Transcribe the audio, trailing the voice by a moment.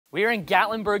We are in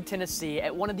Gatlinburg, Tennessee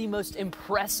at one of the most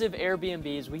impressive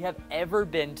Airbnbs we have ever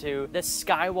been to, the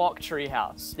Skywalk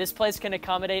Treehouse. This place can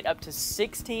accommodate up to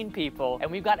 16 people,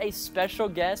 and we've got a special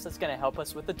guest that's gonna help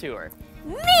us with the tour.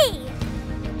 Me!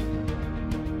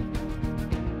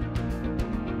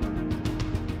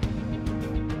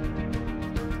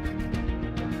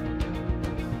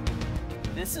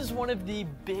 This is one of the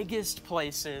biggest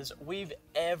places we've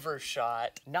ever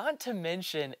shot. Not to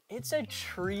mention, it's a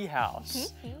tree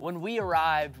house. When we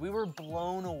arrived, we were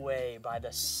blown away by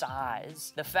the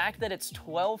size. The fact that it's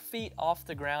 12 feet off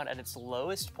the ground at its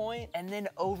lowest point, and then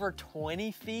over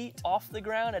 20 feet off the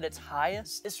ground at its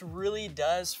highest. This really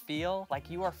does feel like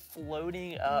you are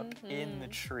floating up in the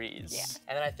trees. Yeah.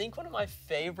 And then I think one of my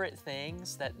favorite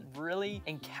things that really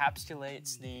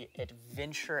encapsulates the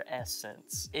adventure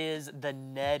essence is the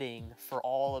netting for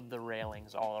all of the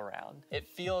railings all around. It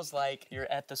feels like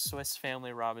you're at the Swiss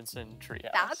Family Robinson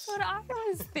treehouse. That's what I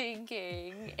was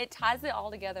thinking. It ties it all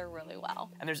together really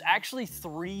well. And there's actually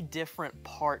 3 different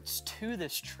parts to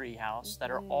this treehouse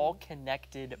that are all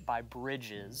connected by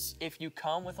bridges. If you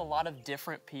come with a lot of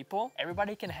different people,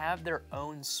 everybody can have their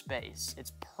own space.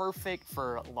 It's perfect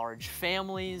for large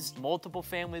families, multiple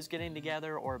families getting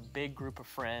together, or a big group of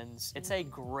friends. It's a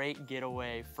great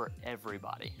getaway for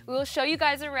everybody. We will show you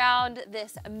guys around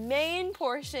this main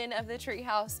portion of the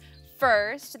treehouse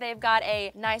first. They've got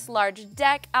a nice large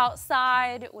deck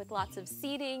outside with lots of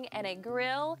seating and a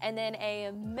grill, and then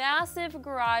a massive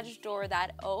garage door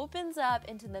that opens up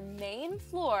into the main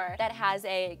floor that has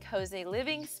a cozy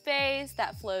living space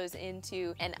that flows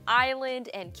into an island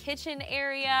and kitchen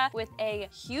area with a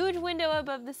huge window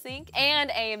above the sink and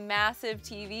a massive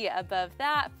TV above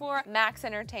that for max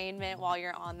entertainment while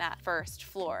you're on that first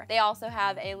floor. They also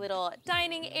have a little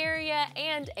dining area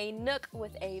and a nook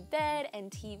with a bed and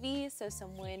TV, so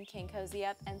someone can cozy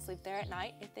up and sleep there at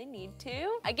night if they need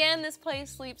to. Again, this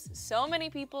place sleeps so many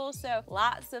people, so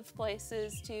lots of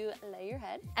places to lay your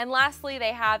head. And lastly,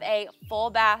 they have a full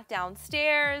bath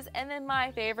downstairs, and then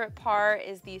my favorite part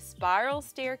is the spiral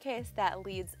staircase that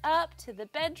leads up to the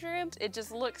bedroom. It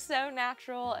just looks so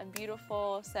natural and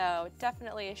beautiful, so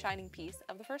definitely a shining piece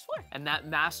of the first floor. And that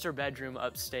master bedroom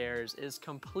upstairs is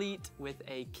complete with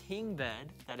a king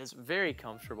bed that is very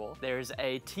comfortable. There's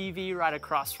a TV right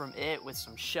across from it with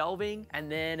some shelving,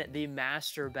 and then the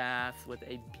master bath with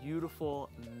a beautiful,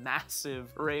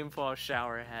 massive rainfall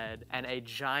shower head and a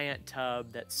giant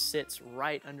tub that sits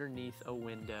right underneath a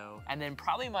window. And then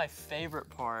probably my favorite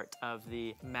part of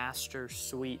the master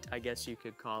suite, I guess you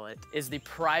could call it, is the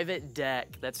private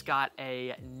deck that's got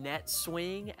a net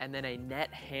swing and then a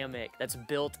net hammock that's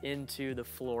built into the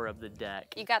floor of the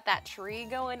deck. You got that tree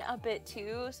going up it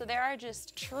too, so there are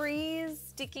just trees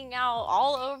sticking out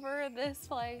all over this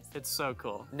place. It's so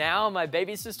cool. Now my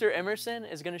baby sister Emerson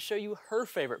is gonna show you her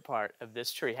favorite part of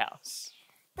this treehouse.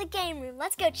 The game room.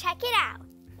 Let's go check it out.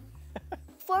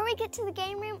 Before we get to the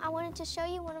game room, I wanted to show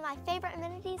you one of my favorite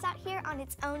amenities out here on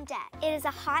its own deck. It is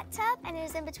a hot tub, and it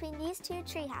is in between these 2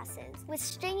 tree houses with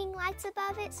stringing lights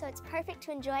above it, so it's perfect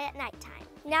to enjoy at nighttime.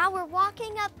 Now we're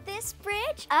walking up this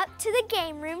bridge up to the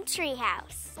game room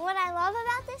treehouse. What I love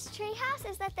about this treehouse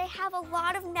is that they have a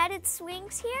lot of netted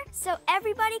swings here, so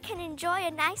everybody can enjoy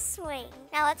a nice swing.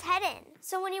 Now let's head in.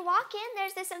 So when you walk in,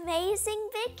 there's this amazing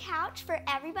big couch for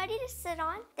everybody to sit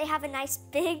on. They have a nice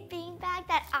big beanbag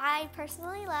that I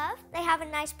personally love. They have a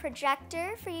nice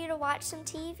projector for you to watch some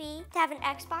TV. They have an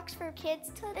Xbox for kids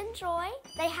to enjoy.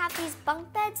 They have these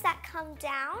bunk beds that come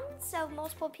down so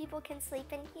multiple people can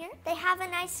sleep in here. They have a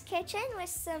nice kitchen with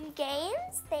some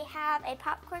games. They have a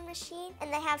popcorn machine,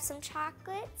 and they have some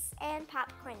chocolates and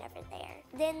popcorn over there.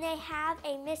 Then they have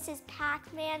a Mrs.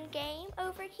 Pac-Man game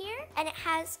over here, and it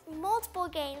has multiple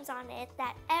games on it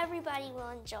that everybody will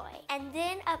enjoy. And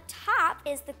then up top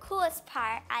is the coolest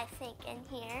part, I think, in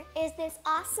here, is this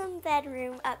awesome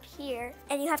bedroom up here.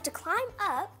 And you have to climb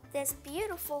up this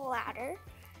beautiful ladder,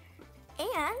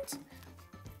 and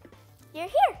you're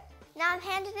here. Now I'm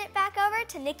handing it back over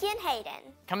to Nikki and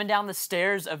Hayden. Coming down the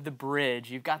stairs of the bridge,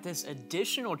 you've got this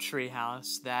additional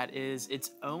treehouse that is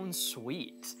its own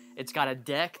suite. It's got a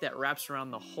deck that wraps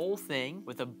around the whole thing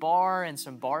with a bar and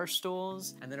some bar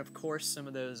stools, and then of course some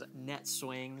of those net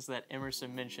swings that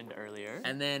Emerson mentioned earlier,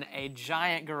 and then a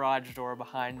giant garage door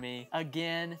behind me,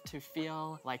 again to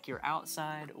feel like you're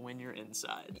outside when you're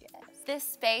inside. Yes. This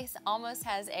space almost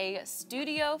has a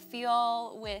studio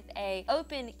feel with a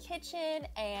open kitchen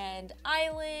and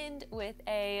island with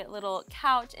a little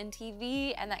couch and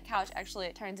TV, and that couch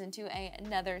actually turns into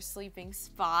another sleeping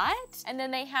spot. And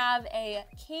then they have a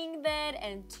king bed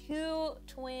and 2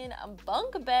 twin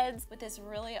bunk beds with this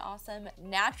really awesome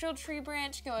natural tree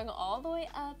branch going all the way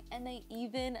up, and they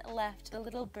even left the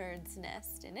little bird's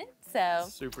nest in it. So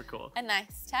super cool. A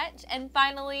nice touch. And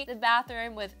finally, the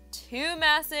bathroom with 2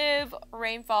 massive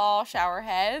rainfall shower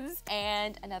heads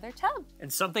and another tub.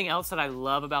 And something else that I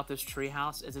love about this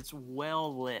treehouse is it's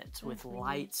well lit with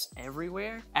lights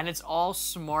everywhere, and it's all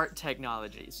smart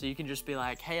technology. So you can just be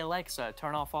like, hey Alexa,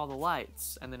 turn off all the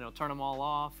lights, and then it'll turn them all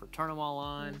off or turn them all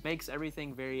on. Makes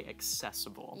everything very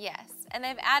accessible. Yes, and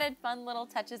they've added fun little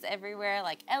touches everywhere,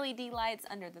 like LED lights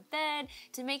under the bed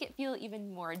to make it feel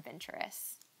even more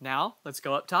adventurous. Now, let's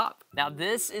go up top. Now,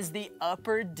 this is the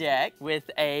upper deck with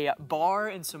a bar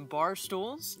and some bar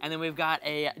stools. And then we've got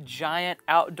a giant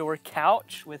outdoor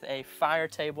couch with a fire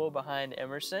table behind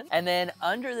Emerson. And then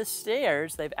under the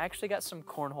stairs, they've actually got some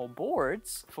cornhole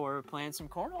boards for playing some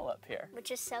cornhole up here.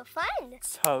 Which is so fun.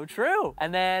 So true.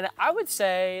 And then I would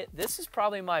say this is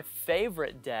probably my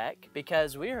favorite deck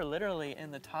because we are literally in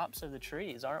the tops of the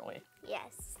trees, aren't we?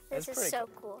 Yes, this is so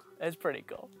cool. It's pretty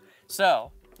cool.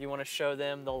 So, you want to show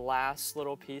them the last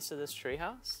little piece of this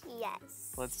treehouse?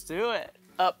 Yes. Let's do it.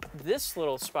 Up this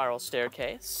little spiral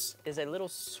staircase is a little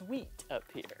suite up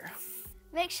here.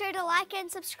 Make sure to like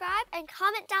and subscribe and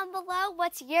comment down below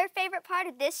what's your favorite part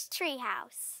of this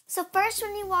treehouse. So first,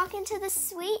 when you walk into the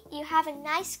suite, you have a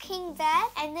nice king bed,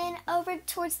 and then over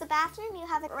towards the bathroom, you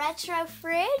have a retro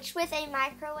fridge with a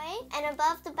microwave, and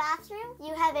above the bathroom,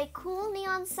 you have a cool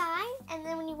neon sign, and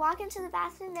then when you walk into the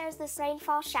bathroom, there's this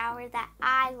rainfall shower that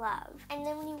I love. And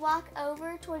then when you walk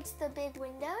over towards the big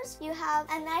windows, you have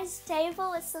a nice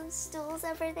table with some stools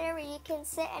over there where you can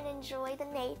sit and enjoy the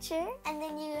nature, and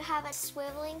then you have a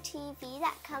swiveling TV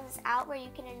that comes out where you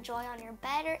can enjoy on your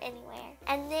bed or anywhere.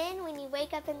 And then when you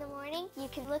wake up in the morning, you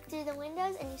can look through the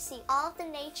windows and you see all of the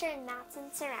nature and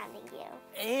mountains surrounding you.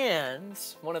 And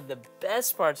one of the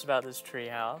best parts about this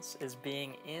treehouse is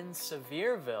being in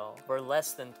Sevierville. We're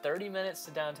less than 30 minutes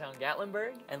to downtown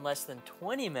Gatlinburg and less than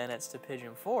 20 minutes to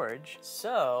Pigeon Forge.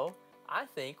 So I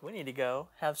think we need to go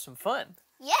have some fun.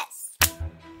 Yes!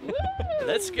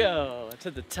 Let's go to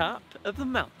the top of the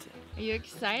mountain. Are you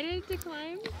excited to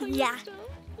climb? Yeah.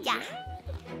 Yeah.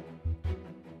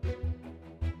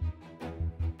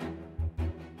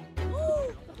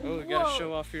 Oh, we gotta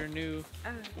show off your new...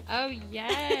 Oh,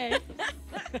 yes.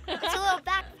 It's a little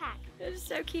backpack. It's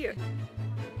so cute.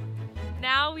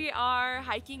 Now we are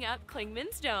hiking up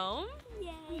Klingman's Dome.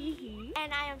 Yay.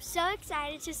 And I am so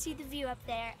excited to see the view up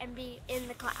there and be in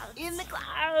the clouds. In the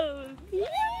clouds.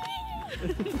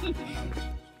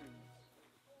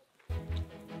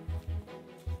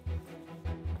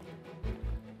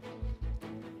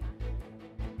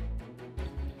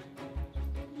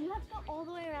 You have to go all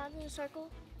the way around in a circle?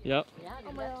 Yep. Yeah,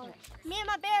 oh my God. Me and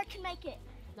my bear can make it.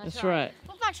 That's right.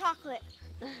 With my chocolate.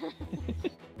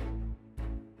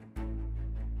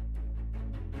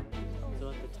 So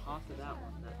at the top of that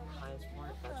one, that highest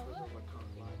point, that's where the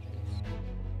Leconte Lodge is.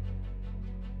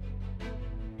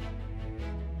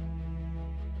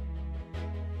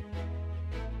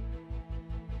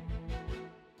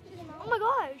 Oh my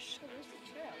gosh.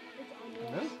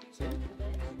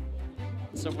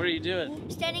 So what are you doing?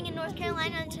 Standing in North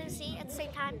Carolina and Tennessee at the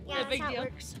same time. Yeah, No that's big how deal.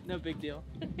 it works. No big deal.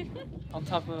 On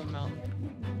top of a mountain.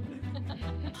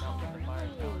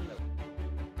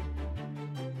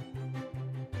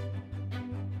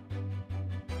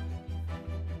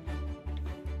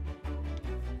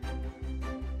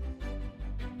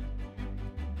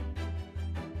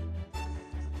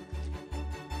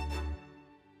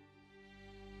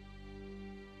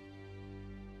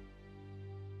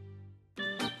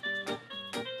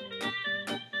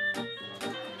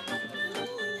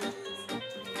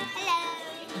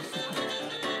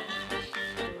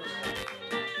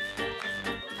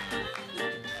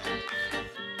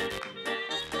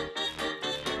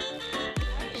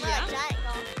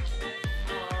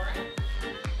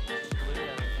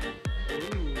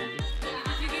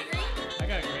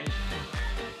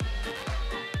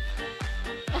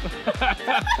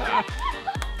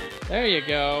 There you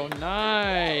go.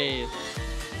 Nice.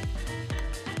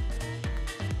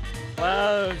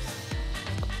 Close.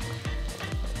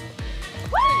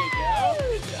 There you go.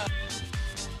 Good job.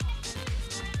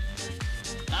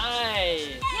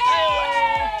 Nice.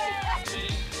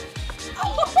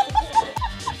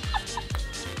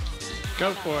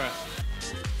 Go for it.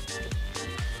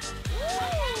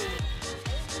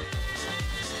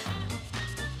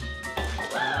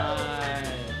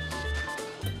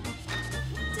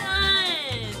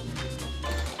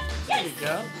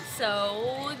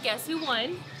 So, guess who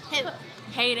won? Who?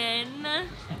 Hayden.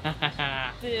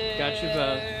 Got you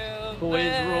both.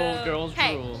 Boys rule, girls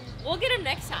rule. We'll get him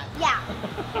next time. Yeah.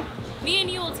 Me and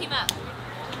you will team up.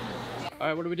 All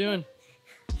right, what are we doing?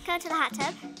 Go to the hot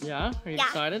tub. Yeah? Are you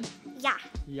excited? Yeah.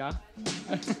 Yeah.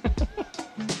 This is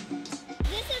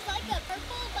like a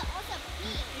purple, but also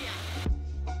pink.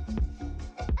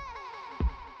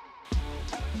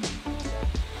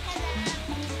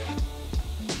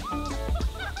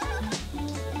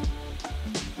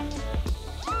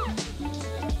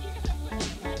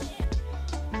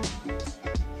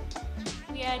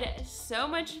 We had so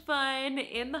much fun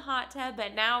in the hot tub,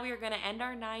 but now we are gonna end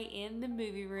our night in the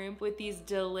movie room with these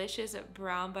delicious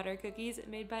brown butter cookies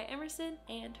made by Emerson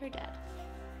and her dad.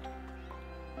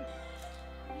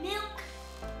 Milk.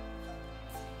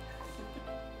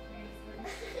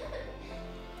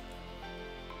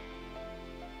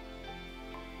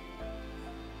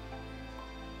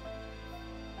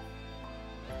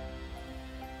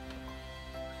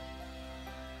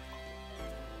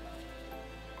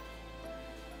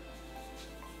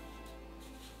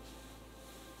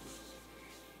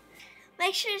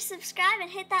 Make sure to subscribe and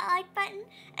hit that like button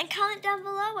and comment down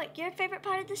below what your favorite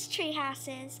part of this treehouse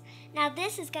is. Now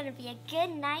this is going to be a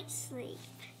good night's sleep.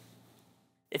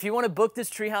 If you want to book this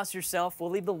treehouse yourself,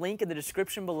 we'll leave the link in the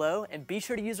description below, and be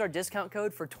sure to use our discount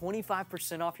code for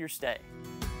 25% off your stay.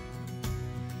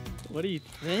 What do you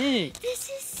think? This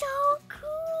is so cool!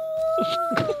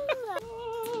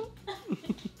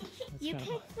 You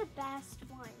picked the best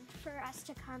one for us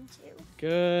to come to.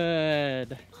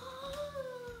 Good.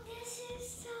 This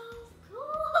is so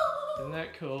cool! Isn't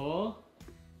that cool?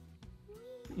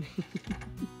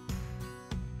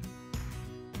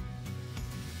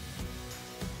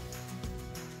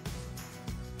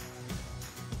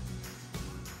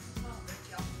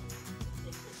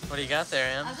 What do you got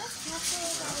there, Em?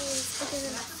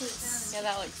 Yeah,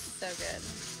 that looks so good.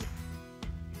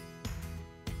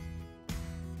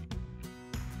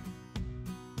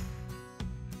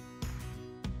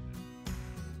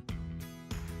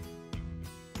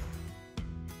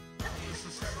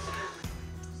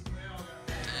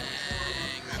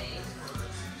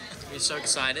 Are you so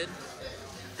excited?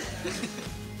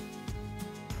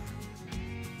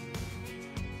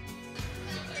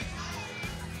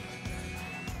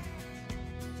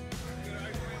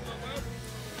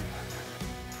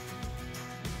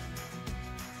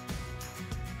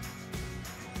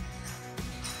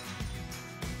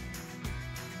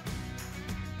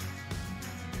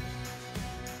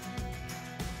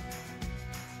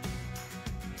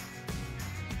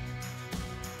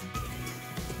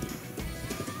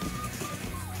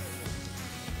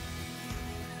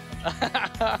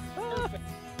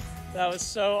 That was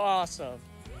so awesome.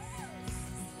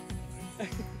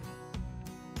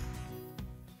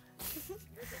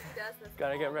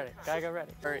 Gotta get ready. Gotta get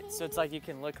ready. All right, so it's like you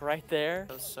can look right there.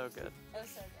 That was so good. That was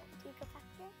so good. Do you go back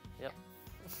there? Yep.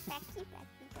 Becky.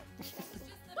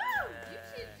 Woo! You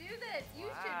should do this. You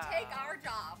should take our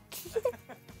job.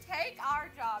 Take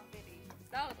our job, Vinny.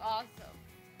 That was awesome.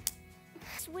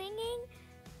 Swinging.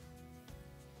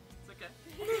 It's okay.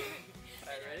 All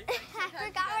right, ready? I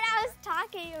forgot what I was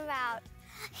talking about.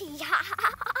 Yeah.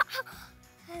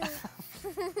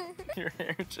 Your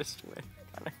hair just went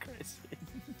kind of crazy.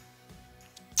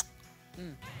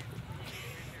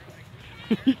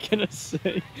 What are you gonna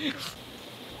say?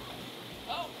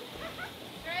 Oh,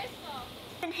 graceful.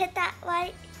 And hit that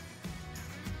like.